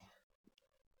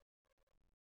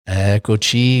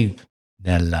eccoci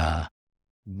nella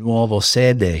nuova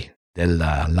sede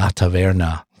della La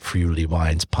Taverna Friuli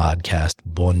Wines Podcast.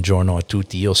 Buongiorno a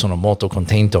tutti, io sono molto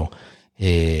contento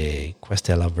e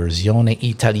questa è la versione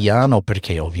italiano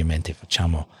perché ovviamente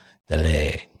facciamo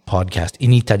delle podcast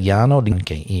in italiano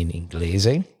anche in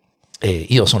inglese e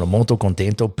io sono molto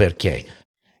contento perché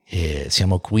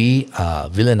siamo qui a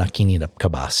Villa Nachini da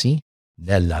Cabassi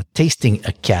nella Tasting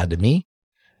Academy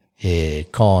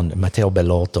con Matteo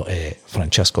Bellotto e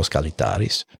Francesco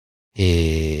scarlettaris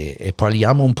e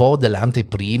parliamo un po'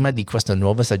 dell'anteprima di questa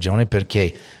nuova stagione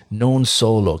perché non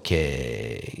solo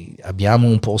che abbiamo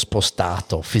un po'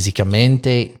 spostato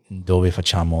fisicamente dove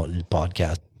facciamo il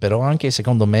podcast, però anche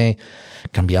secondo me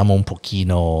cambiamo un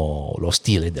pochino lo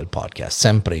stile del podcast,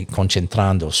 sempre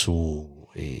concentrando su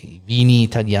vini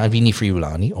italiani, vini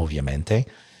friulani ovviamente.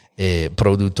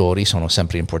 Produttori sono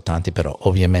sempre importanti, però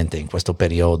ovviamente in questo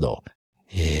periodo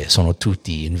sono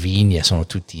tutti in vigna, sono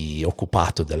tutti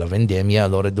occupati dalla vendemmia,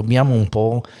 allora dobbiamo un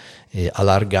po'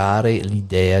 allargare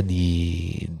l'idea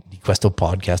di questo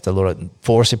podcast, allora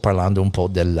forse parlando un po'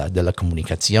 della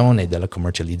comunicazione, della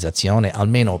commercializzazione,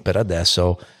 almeno per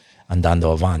adesso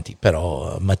andando avanti.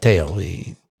 Però Matteo,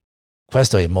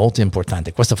 questo è molto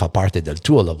importante, questo fa parte del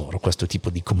tuo lavoro, questo tipo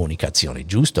di comunicazione,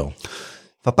 giusto?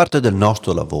 Fa parte del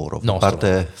nostro lavoro,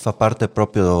 fa parte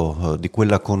proprio di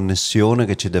quella connessione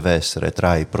che ci deve essere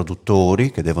tra i produttori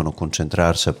che devono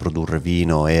concentrarsi a produrre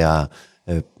vino e a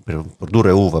produrre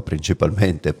uva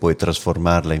principalmente e poi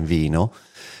trasformarla in vino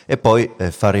e poi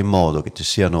fare in modo che ci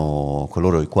siano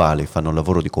coloro i quali fanno un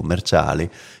lavoro di commerciali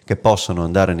che possano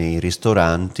andare nei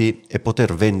ristoranti e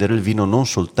poter vendere il vino non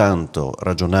soltanto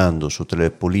ragionando su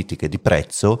delle politiche di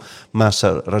prezzo, ma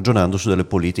ragionando su delle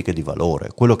politiche di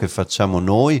valore. Quello che facciamo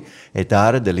noi è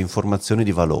dare delle informazioni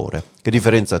di valore. Che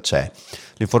differenza c'è?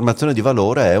 L'informazione di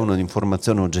valore è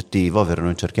un'informazione oggettiva, ovvero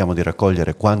noi cerchiamo di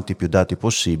raccogliere quanti più dati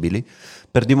possibili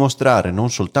per dimostrare non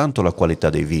soltanto la qualità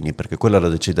dei vini, perché quella la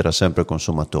deciderà sempre il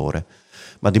consumatore,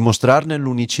 ma dimostrarne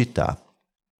l'unicità.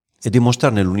 E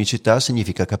dimostrarne l'unicità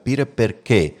significa capire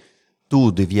perché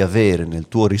tu devi avere nel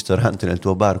tuo ristorante, nel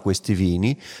tuo bar questi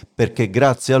vini, perché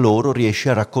grazie a loro riesci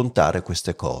a raccontare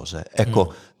queste cose.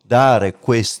 Ecco, dare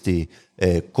questi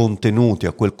contenuti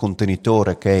a quel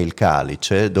contenitore che è il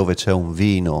calice, dove c'è un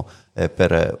vino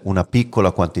per una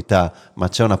piccola quantità, ma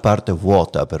c'è una parte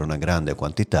vuota per una grande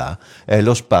quantità, è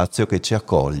lo spazio che ci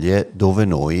accoglie dove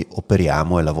noi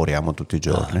operiamo e lavoriamo tutti i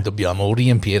giorni. Dobbiamo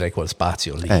riempire quel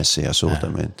spazio lì. Sì,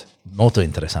 assolutamente. Molto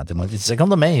interessante, ma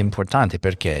secondo me è importante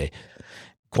perché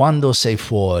quando sei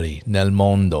fuori nel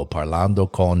mondo parlando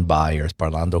con buyers,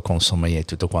 parlando con sommelier,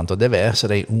 tutto quanto deve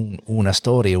essere una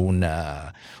storia,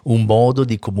 un modo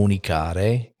di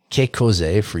comunicare che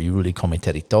cos'è Friuli come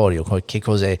territorio, che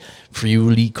cos'è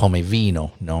Friuli come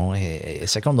vino, no? E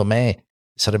secondo me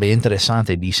sarebbe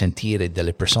interessante di sentire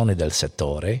delle persone del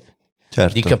settore,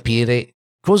 certo, di capire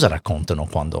cosa raccontano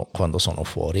quando sono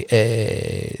fuori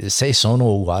e se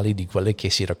sono uguali di quelle che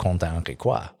si racconta anche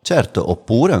qua. Certo,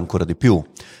 oppure ancora di più,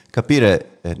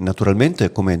 capire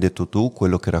naturalmente, come hai detto tu,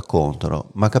 quello che raccontano,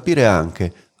 ma capire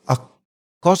anche a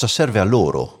cosa serve a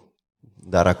loro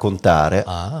da raccontare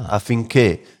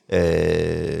affinché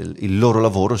il loro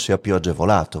lavoro sia più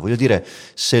agevolato. Voglio dire,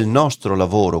 se il nostro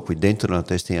lavoro qui dentro nella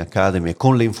Tasting Academy,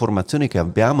 con le informazioni che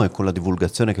abbiamo e con la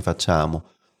divulgazione che facciamo,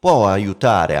 può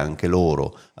aiutare anche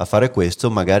loro a fare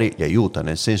questo, magari li aiuta,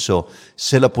 nel senso,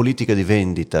 se la politica di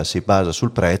vendita si basa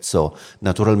sul prezzo,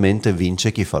 naturalmente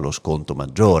vince chi fa lo sconto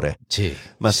maggiore. Sì,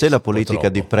 ma se la politica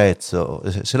di prezzo,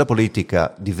 se la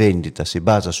politica di vendita si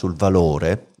basa sul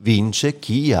valore, vince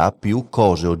chi ha più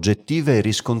cose oggettive e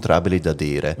riscontrabili da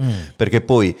dire. Perché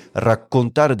poi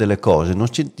raccontare delle cose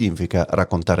non significa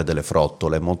raccontare delle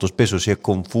frottole. Molto spesso si è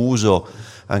confuso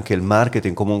anche il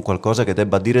marketing come un qualcosa che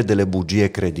debba dire delle bugie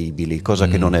credibili, cosa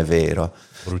che non è vero.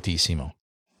 Bruttissimo.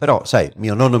 Però, sai,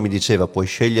 mio nonno mi diceva, puoi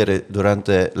scegliere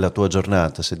durante la tua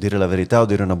giornata se dire la verità o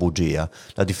dire una bugia.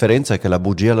 La differenza è che la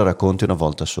bugia la racconti una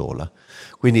volta sola.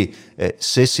 Quindi,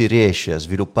 se si riesce a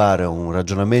sviluppare un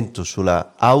ragionamento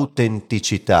sulla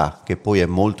autenticità, che poi è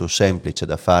molto semplice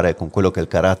da fare con quello che è il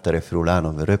carattere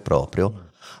friulano vero e proprio,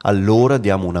 allora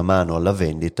diamo una mano alla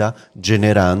vendita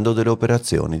generando delle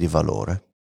operazioni di valore.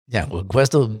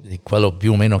 Questo è quello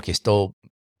più o meno che sto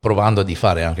provando di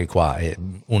fare anche qua, è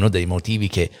uno dei motivi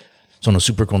che sono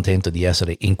super contento di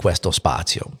essere in questo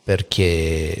spazio,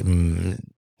 perché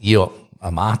io ho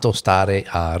amato stare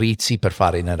a Rizzi per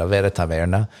fare nella vera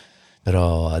taverna,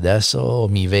 però adesso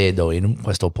mi vedo in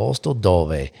questo posto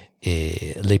dove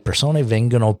le persone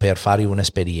vengono per fare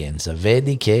un'esperienza,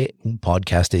 vedi che un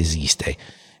podcast esiste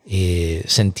e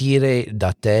sentire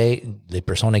da te le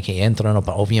persone che entrano.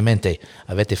 Ovviamente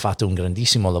avete fatto un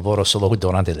grandissimo lavoro solo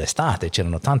durante l'estate,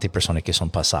 c'erano tante persone che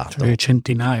sono passate, cioè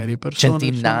centinaia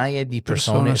di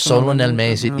persone solo nel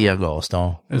mese di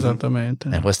agosto. Esattamente.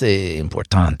 E questo è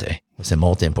importante, questo è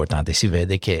molto importante. Si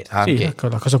vede che anche... Sì, ecco,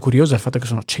 la cosa curiosa è il fatto che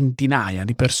sono centinaia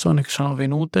di persone che sono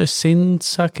venute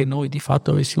senza che noi di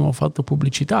fatto avessimo fatto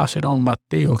pubblicità, se non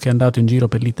Matteo che è andato in giro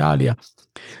per l'Italia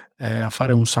a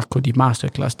fare un sacco di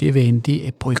masterclass, di eventi,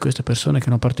 e poi queste persone che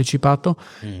hanno partecipato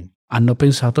hanno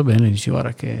pensato bene, dici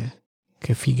guarda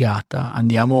che figata,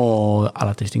 andiamo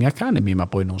alla Tasting Academy, ma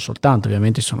poi non soltanto,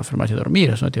 ovviamente si sono fermati a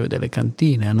dormire, sono andati a vedere le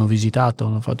cantine, hanno visitato,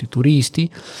 hanno fatto i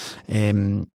turisti,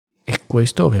 e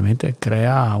questo ovviamente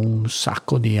crea un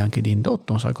sacco anche di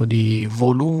indotto, un sacco di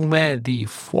volume, di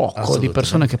fuoco, di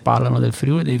persone che parlano del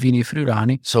Friuli, dei vini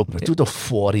friulani. Soprattutto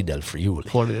fuori del Friuli.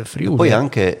 E poi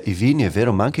anche i vini, è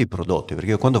vero, ma anche i prodotti,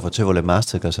 perché io quando facevo le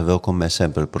masterclass avevo con me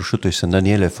sempre il prosciutto di San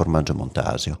Daniele e il formaggio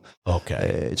Montasio.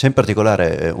 Okay. C'è in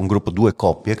particolare un gruppo, 2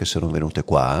 coppie che sono venute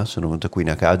qui in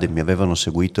Academy, avevano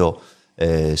seguito...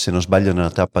 se non sbaglio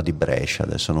nella tappa di Brescia,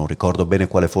 adesso non ricordo bene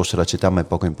quale fosse la città, ma è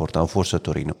poco importante, forse a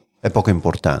Torino, è poco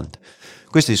importante.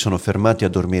 Questi si sono fermati a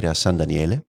dormire a San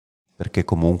Daniele, perché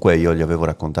comunque io gli avevo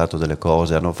raccontato delle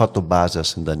cose, hanno fatto base a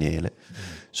San Daniele,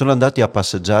 sono andati a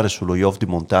passeggiare sullo Iof di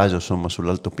Montasio, insomma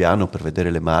sull'altopiano per vedere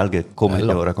le malghe, come gli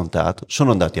avevo raccontato,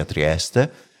 sono andati a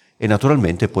Trieste, e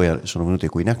naturalmente poi sono venuti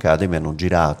qui in Academy, hanno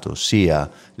girato sia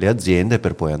le aziende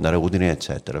per poi andare a Udine,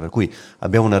 eccetera. Per cui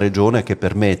abbiamo una regione che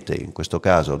permette, in questo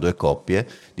caso a 2 coppie,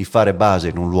 di fare base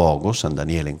in un luogo, San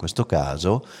Daniele in questo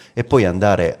caso, e poi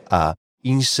andare a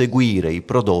inseguire i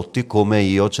prodotti come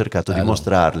io ho cercato di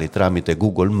mostrarli tramite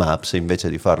Google Maps,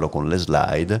 invece di farlo con le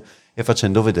slide e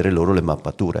facendo vedere loro le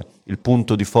mappature. Il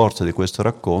punto di forza di questo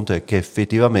racconto è che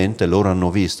effettivamente loro hanno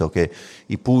visto che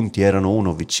i punti erano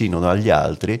uno vicino agli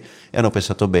altri e hanno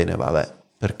pensato bene, vabbè,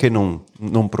 perché non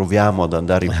proviamo ad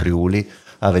andare in Friuli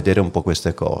a vedere un po'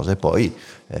 queste cose. Poi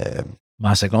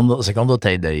ma secondo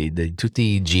te di tutti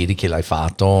i giri che l'hai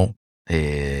fatto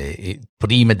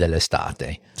prima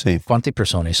dell'estate, quante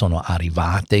persone sono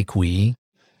arrivate qui?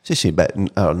 Sì,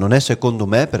 non è secondo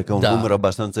me perché è un numero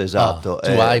abbastanza esatto. Tu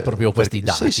hai proprio questi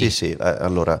dati? Sì.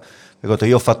 Allora,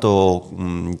 io ho fatto,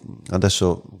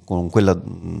 adesso con quella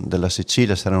della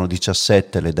Sicilia saranno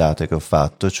 17 le date che ho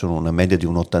fatto, c'è una media di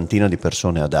un'ottantina di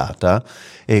persone a data,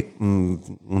 e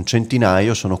un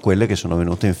centinaio sono quelle che sono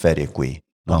venute in ferie qui.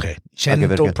 No, ok,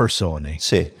 100 persone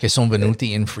che sono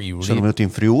venuti in Friuli. Sono venuti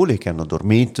in Friuli, che hanno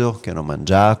dormito, che hanno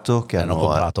mangiato, che hanno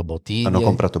comprato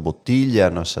bottiglie,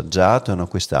 hanno assaggiato, hanno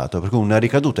acquistato. Per cui una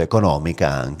ricaduta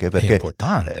economica anche, perché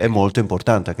è molto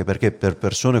importante, anche perché per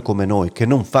persone come noi che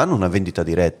non fanno una vendita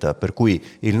diretta, per cui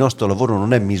il nostro lavoro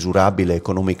non è misurabile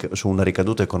su una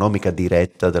ricaduta economica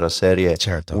diretta della serie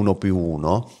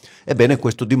 1+1, ebbene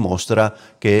questo dimostra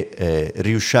che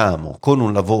riusciamo con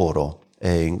un lavoro,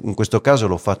 in questo caso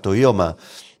l'ho fatto io, ma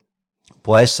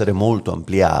può essere molto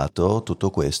ampliato,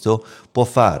 tutto questo può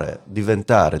fare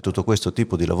diventare tutto questo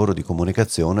tipo di lavoro di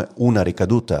comunicazione una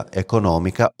ricaduta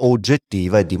economica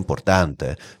oggettiva ed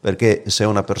importante, perché se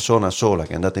una persona sola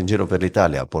che è andata in giro per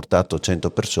l'Italia ha portato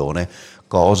 100 persone,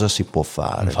 cosa si può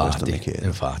fare? Questo mi chiedo.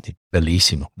 Infatti,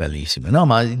 bellissimo. No,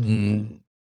 ma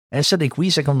essere qui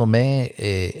secondo me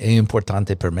è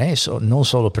importante per me, non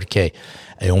solo perché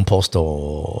è un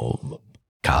posto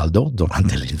caldo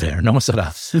durante l'inverno,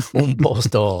 sarà un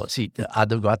posto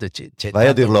adeguato. Vai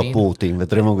a dirlo a Putin,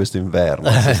 vedremo questo inverno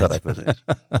se sarà così.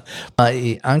 Ma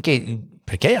anche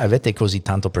perché avete così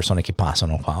tante persone che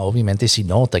passano qua, ovviamente si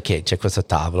nota che c'è questa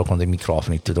tavola con dei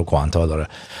microfoni e tutto quanto. Allora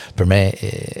per me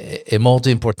è molto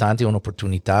importante,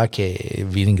 un'opportunità che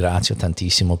vi ringrazio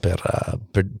tantissimo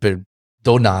per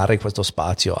donare questo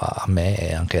spazio a me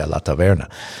e anche alla taverna.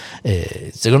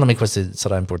 Secondo me questo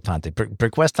sarà importante. Per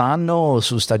quest'anno,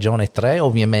 su stagione 3,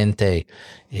 ovviamente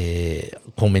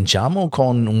cominciamo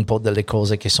con un po' delle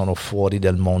cose che sono fuori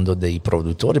del mondo dei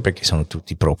produttori, perché sono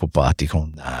tutti preoccupati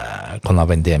con la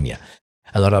vendemmia.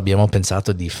 Allora abbiamo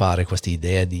pensato di fare questa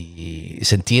idea di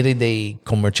sentire di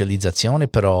commercializzazione,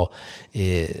 però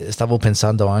stavo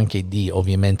pensando anche di,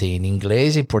 ovviamente in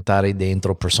inglese, portare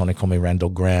dentro persone come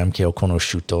Randall Graham, che ho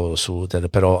conosciuto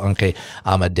però anche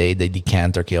Amadei dei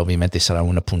Decanter, che ovviamente sarà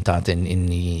una puntata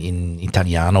in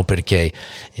italiano, perché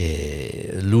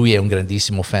lui è un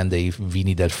grandissimo fan dei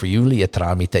vini del Friuli, e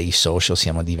tramite i social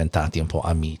siamo diventati un po'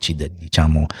 amici,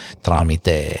 diciamo,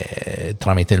 tramite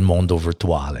il mondo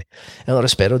virtuale. Allora allora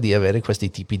spero di avere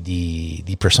questi tipi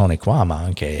di persone qua, ma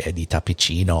anche Eddie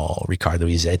Tappicino, Riccardo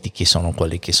Isetti, che sono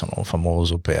quelli che sono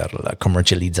famosi per la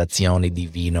commercializzazione di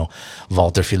vino,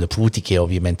 Walter Filipputi, che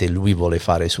ovviamente lui vuole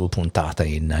fare sua puntata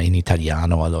in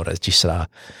italiano, allora ci sarà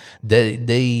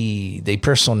dei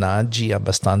personaggi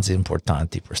abbastanza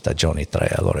importanti per stagione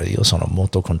 3. Allora io sono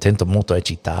molto contento, molto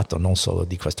eccitato non solo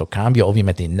di questo cambio.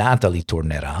 Ovviamente Natalie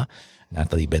tornerà,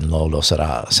 Natalie Bellotto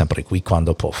sarà sempre qui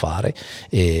quando può fare,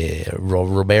 e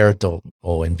Roberto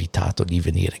ho invitato di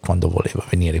venire quando voleva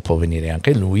venire, può venire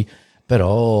anche lui,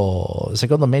 però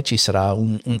secondo me ci sarà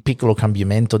un piccolo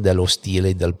cambiamento dello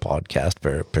stile del podcast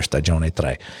per stagione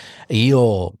 3.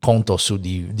 Io conto su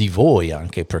di voi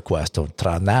anche per questo,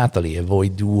 tra Natalie e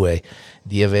voi due,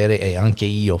 di avere, e anche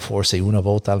io forse una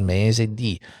volta al mese,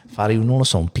 di fare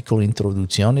un piccolo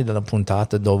introduzione della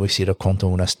puntata dove si racconta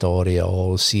una storia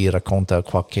o si racconta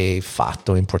qualche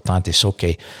fatto importante. So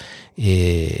che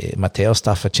Matteo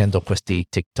sta facendo questi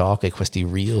TikTok e questi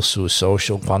reel su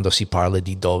social quando si parla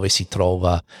di dove si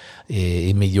trova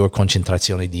la miglior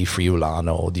concentrazione di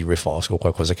friulano o di rifosco,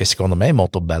 qualcosa che secondo me è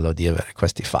molto bello di avere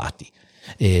questi fatti.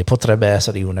 Potrebbe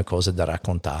essere una cosa da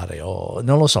raccontare, o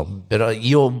non lo so, però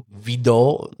io vi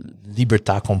do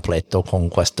libertà completa con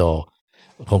questo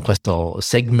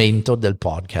segmento del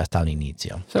podcast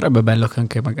all'inizio. Sarebbe bello che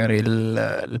anche magari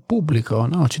il pubblico,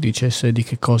 no, ci dicesse di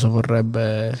che cosa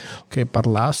vorrebbe che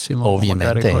parlassimo, ovviamente, o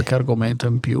magari qualche argomento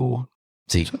in più.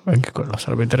 Sì. Anche quello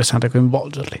sarebbe interessante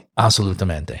coinvolgerli.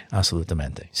 Assolutamente,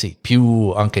 sì,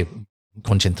 più anche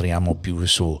concentriamo più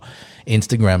su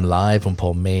Instagram Live, un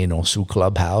po' meno su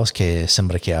Clubhouse, che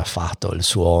sembra che ha fatto il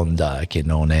suo onda, che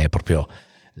non è proprio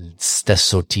il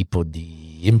stesso tipo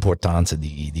di importanza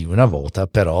di una volta,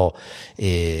 però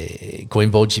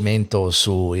coinvolgimento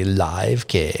su il live,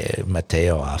 che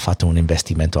Matteo ha fatto un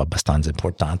investimento abbastanza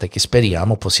importante, che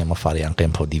speriamo possiamo fare anche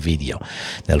un po' di video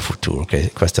nel futuro,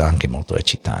 che questo è anche molto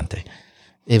eccitante.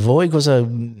 E voi cosa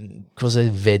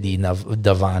vedi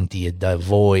davanti da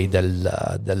voi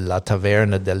della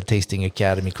taverna, del Tasting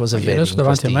Academy? Cosa vedi? Adesso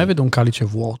davanti a me vedo un calice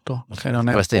vuoto, che non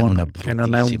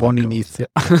è un buon inizio.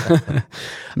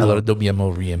 No, allora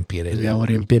dobbiamo riempire. Dobbiamo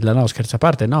riempirla, no, scherzo a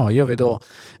parte. No, io vedo,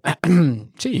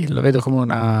 sì, lo vedo come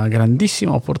una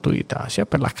grandissima opportunità, sia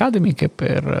per l'Academy che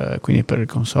quindi per il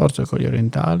consorzio con gli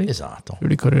orientali. Esatto. Con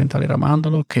gli orientali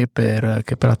Ramandolo, che per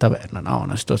la taverna, no?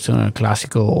 Una situazione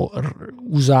classico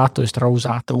usato e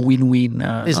strausato,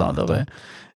 win-win, esatto. No? Dove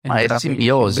ma è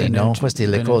simbiosi, no? Queste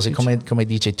le cose, come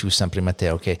dici tu sempre,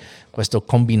 Matteo, che questa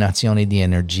combinazione di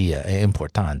energia è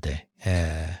importante.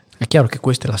 È chiaro che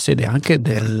questa è la sede anche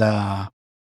della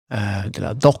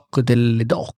doc delle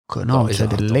doc, no? Cioè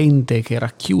esatto. dell'ente che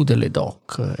racchiude le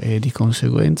doc, e di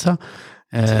conseguenza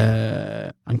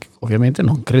anche, ovviamente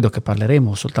non credo che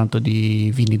parleremo soltanto di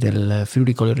vini del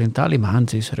Friuli Colli Orientali, ma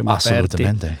anzi saremo aperti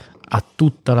a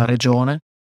tutta la regione.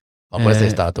 Ma questo è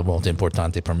stato molto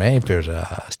importante per me,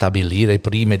 per stabilire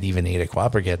prima di venire qua,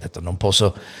 perché ho detto non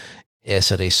posso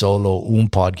essere solo un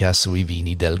podcast sui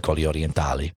vini del Colli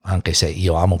Orientali, anche se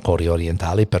io amo Colli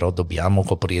Orientali, però dobbiamo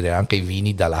coprire anche i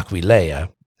vini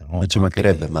dall'Aquileia. Ma ci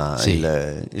mancherebbe, ma sì.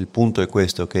 il punto è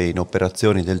questo, che in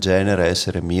operazioni del genere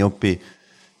essere miopi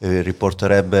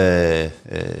riporterebbe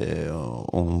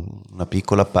una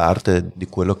piccola parte di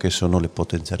quello che sono le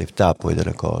potenzialità poi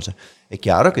delle cose. È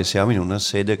chiaro che siamo in una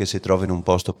sede che si trova in un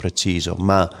posto preciso,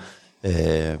 ma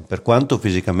per quanto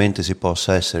fisicamente si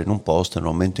possa essere in un posto, nel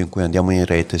momento in cui andiamo in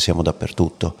rete siamo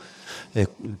dappertutto. Il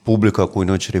pubblico a cui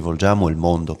noi ci rivolgiamo è il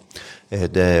mondo,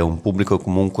 ed è un pubblico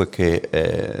comunque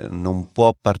che non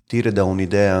può partire da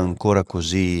un'idea ancora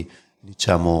così,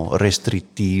 diciamo,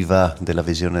 restrittiva della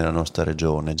visione della nostra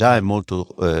regione. Già è molto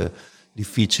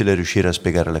difficile riuscire a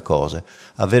spiegare le cose.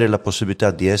 Avere la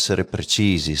possibilità di essere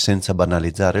precisi senza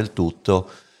banalizzare il tutto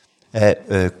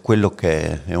è quello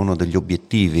che è uno degli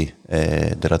obiettivi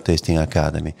della Tasting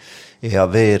Academy, e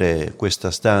avere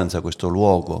questa stanza, questo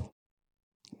luogo,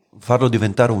 farlo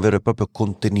diventare un vero e proprio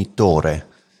contenitore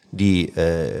di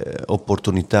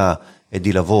opportunità e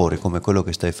di lavori come quello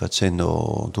che stai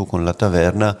facendo tu con la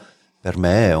taverna, per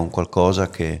me è un qualcosa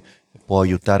che può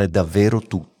aiutare davvero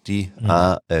tutti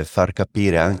a far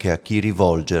capire anche a chi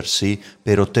rivolgersi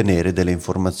per ottenere delle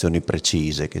informazioni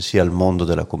precise, che sia il mondo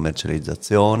della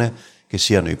commercializzazione, che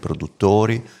siano i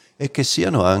produttori e che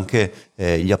siano anche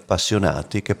gli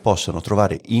appassionati, che possano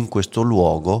trovare in questo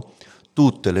luogo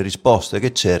tutte le risposte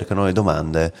che cercano, le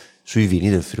domande sui vini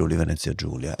del Friuli Venezia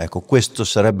Giulia. Ecco, questo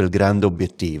sarebbe il grande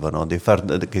obiettivo, no? Di far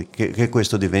che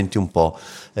questo diventi un po'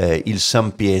 il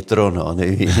San Pietro, no?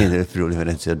 Dei vini del Friuli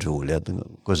Venezia Giulia,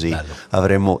 così bello.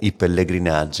 Avremo i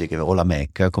pellegrinaggi o la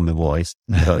Mecca, come vuoi.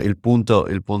 Il punto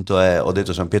è, ho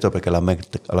detto San Pietro perché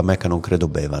alla Mecca non credo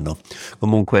bevano.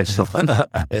 Comunque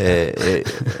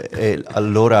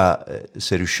allora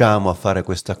se riusciamo a fare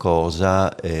questa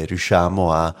cosa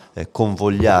riusciamo a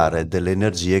convogliare delle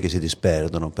energie che si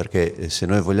disperdono, perché se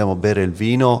noi vogliamo bere il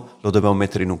vino lo dobbiamo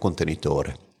mettere in un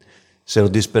contenitore, se lo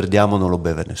disperdiamo non lo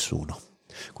beve nessuno.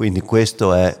 Quindi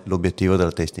questo è l'obiettivo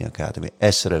della Tasting Academy,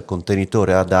 essere il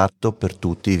contenitore adatto per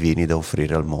tutti i vini da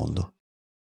offrire al mondo.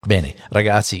 Bene,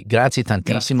 ragazzi, grazie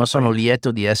tantissimo, sono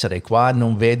lieto di essere qua,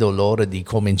 non vedo l'ora di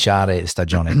cominciare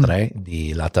stagione 3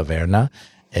 di La Taverna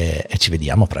e ci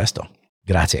vediamo presto.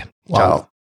 Grazie. Ciao.